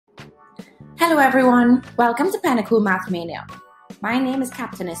Hello everyone, welcome to Pinnacle Math Mania. My name is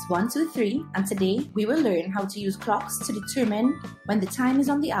Captainess 123 and today we will learn how to use clocks to determine when the time is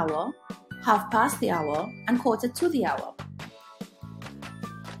on the hour, half past the hour and quarter to the hour.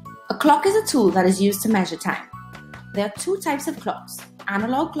 A clock is a tool that is used to measure time. There are two types of clocks,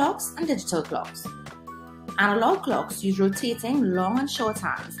 analog clocks and digital clocks. Analog clocks use rotating long and short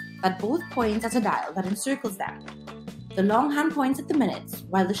hands that both point at a dial that encircles them. The long hand points at the minutes,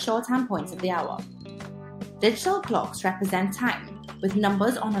 while the short hand points at the hour. Digital clocks represent time, with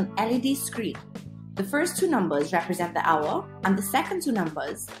numbers on an LED screen. The first two numbers represent the hour, and the second two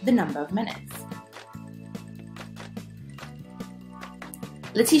numbers, the number of minutes.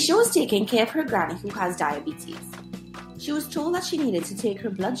 Latisha was taking care of her granny who has diabetes. She was told that she needed to take her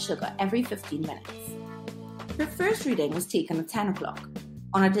blood sugar every 15 minutes. Her first reading was taken at 10 o'clock.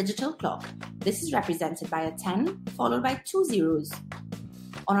 On a digital clock, this is represented by a 10 followed by two zeros.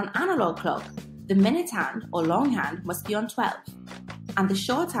 On an analog clock, the minute hand or long hand must be on 12, and the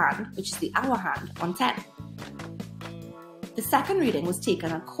short hand, which is the hour hand, on 10. The second reading was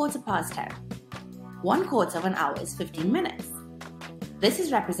taken at 10:15. 1/4 of an hour is 15 minutes. This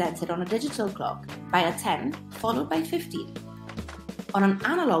is represented on a digital clock by a 10 followed by 15. On an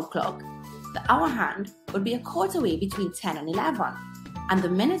analog clock, the hour hand would be a quarter way between 10 and 11, and the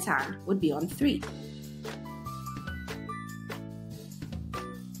minute hand would be on 3.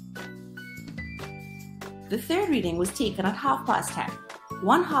 The third reading was taken at 10:30.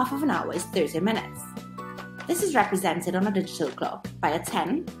 1/2 of an hour is 30 minutes. This is represented on a digital clock by a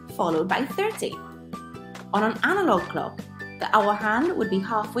 10 followed by 30. On an analog clock, the hour hand would be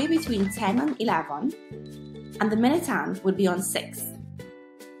halfway between 10 and 11, and the minute hand would be on 6.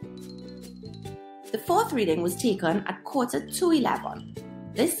 The fourth reading was taken at 11:15.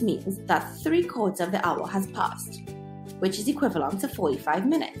 This means that 3/4 of the hour has passed, which is equivalent to 45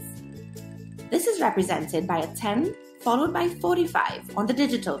 minutes. This is represented by a 10 followed by 45 on the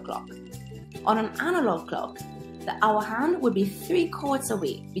digital clock. On an analog clock, the hour hand would be 3/4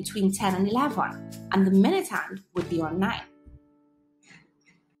 away between 10 and 11, and the minute hand would be on 9.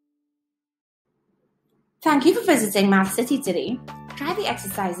 Thank you for visiting Math City today. Try the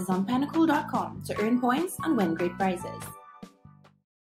exercises on pinnacle.com to earn points and win great prizes.